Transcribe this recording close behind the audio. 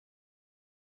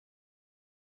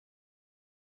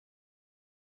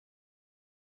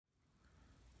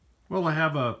Well, I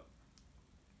have a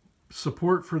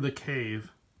support for the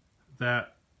cave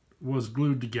that was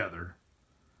glued together,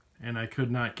 and I could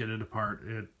not get it apart.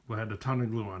 It had a ton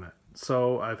of glue on it.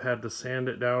 So I've had to sand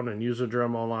it down and use a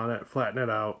Dremel on it, flatten it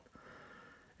out,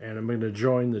 and I'm going to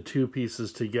join the two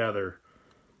pieces together,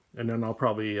 and then I'll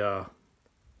probably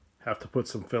have to put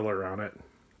some filler on it.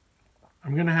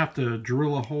 I'm going to have to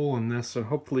drill a hole in this and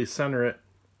hopefully center it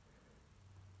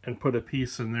and put a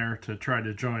piece in there to try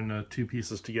to join the two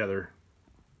pieces together.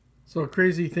 So a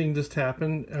crazy thing just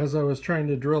happened. As I was trying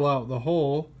to drill out the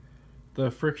hole,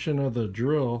 the friction of the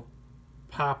drill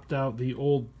popped out the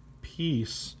old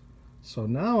piece. So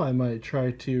now I might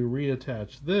try to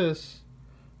reattach this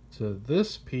to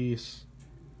this piece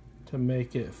to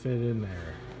make it fit in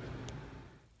there.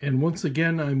 And once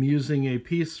again, I'm using a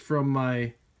piece from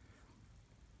my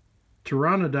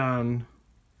Pteranodon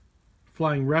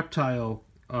flying reptile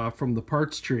from the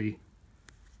parts tree.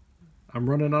 I'm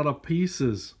running out of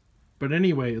pieces. But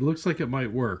anyway, it looks like it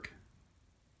might work.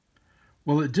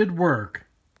 Well, it did work,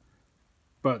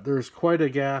 but there's quite a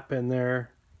gap in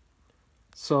there.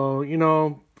 So, you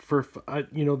know,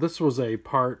 this was a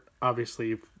part,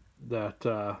 obviously,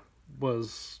 that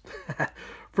was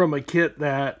from a kit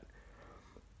that,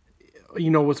 you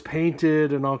know, was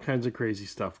painted and all kinds of crazy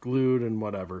stuff, glued and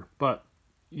whatever. But,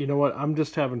 you know what, I'm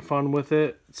just having fun with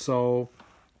it, so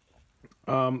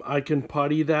I can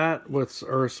putty that with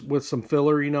some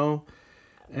filler, you know,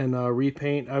 and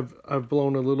repaint. I've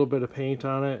blown a little bit of paint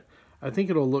on it. I think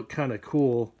it'll look kind of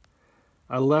cool.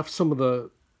 I left some of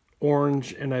the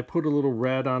orange and I put a little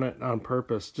red on it on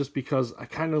purpose, just because I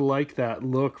kind of like that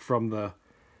look from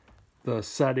the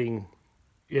setting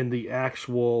in the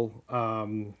actual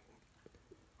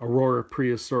Aurora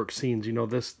prehistoric scenes. You know,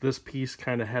 this piece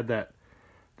kind of had that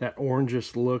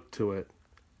orangish look to it,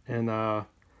 and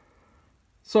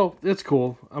so it's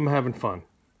cool. I'm having fun.